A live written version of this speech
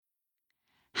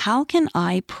How can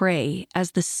I pray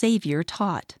as the Savior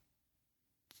taught?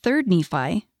 3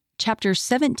 Nephi, chapters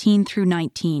 17 through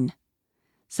 19,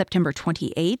 September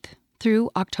 28th through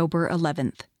October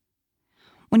 11th.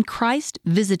 When Christ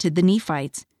visited the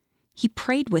Nephites, he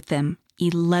prayed with them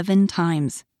 11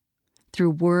 times. Through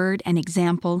word and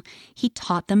example, he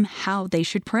taught them how they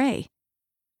should pray.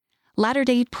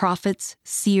 Latter-day prophets,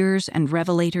 seers, and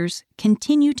revelators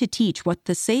continue to teach what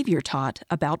the Savior taught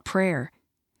about prayer.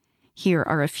 Here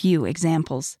are a few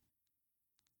examples.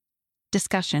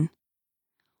 Discussion.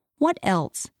 What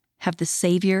else have the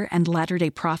Savior and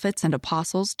latter-day prophets and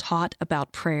apostles taught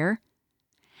about prayer?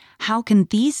 How can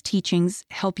these teachings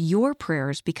help your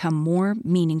prayers become more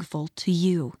meaningful to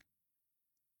you?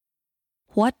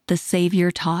 What the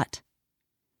Savior taught.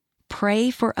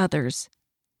 Pray for others.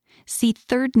 See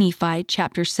 3 Nephi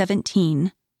chapter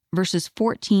 17, verses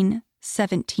 14,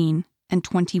 17, and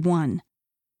 21.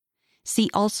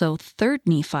 See also 3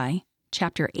 Nephi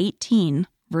chapter 18,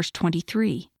 verse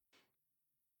 23.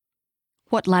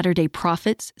 What latter-day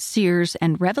prophets, seers,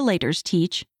 and revelators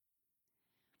teach.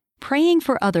 Praying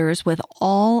for others with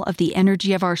all of the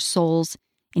energy of our souls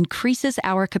increases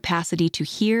our capacity to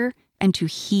hear and to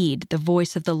heed the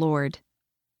voice of the Lord.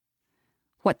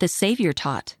 What the Savior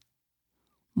taught.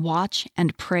 Watch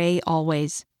and pray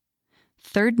always.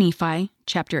 3 Nephi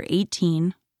chapter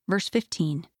 18, verse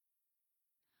 15.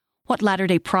 What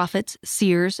latter-day prophets,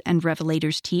 seers, and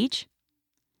revelators teach.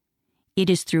 It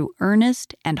is through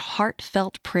earnest and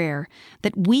heartfelt prayer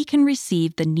that we can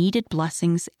receive the needed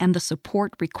blessings and the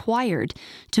support required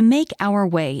to make our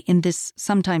way in this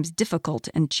sometimes difficult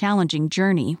and challenging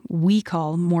journey we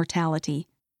call mortality.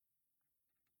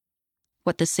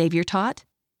 What the Savior taught.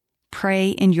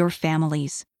 Pray in your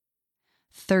families.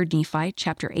 3 Nephi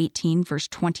chapter 18, verse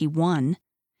 21.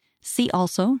 See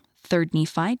also 3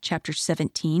 Nephi chapter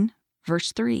 17,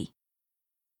 verse 3.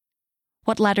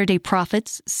 What latter-day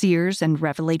prophets, seers, and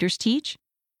revelators teach.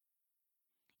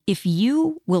 If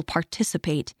you will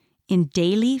participate in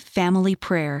daily family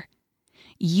prayer,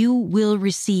 you will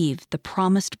receive the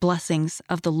promised blessings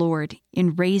of the Lord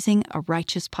in raising a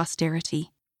righteous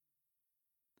posterity.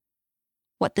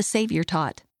 What the Savior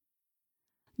taught.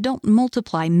 Don't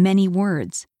multiply many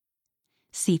words.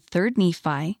 See 3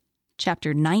 Nephi,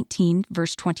 chapter 19,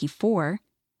 verse 24.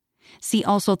 See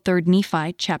also 3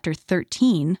 Nephi, chapter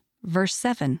 13, verse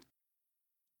 7.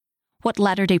 What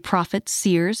latter-day prophets,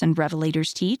 seers, and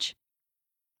revelators teach.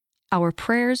 Our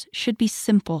prayers should be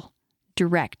simple,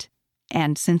 direct,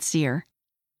 and sincere.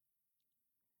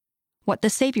 What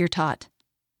the Savior taught.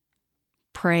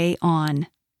 Pray on.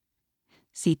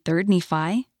 See 3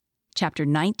 Nephi, chapter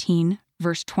 19,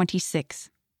 verse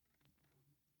 26.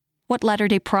 What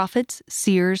latter-day prophets,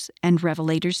 seers, and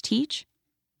revelators teach.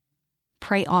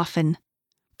 Pray often.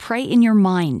 Pray in your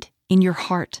mind, in your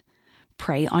heart.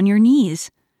 Pray on your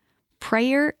knees.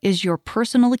 Prayer is your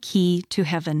personal key to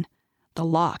heaven. The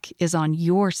lock is on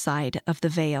your side of the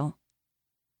veil.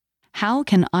 How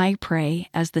can I pray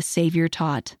as the Savior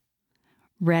taught?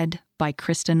 Read by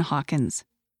Kristen Hawkins.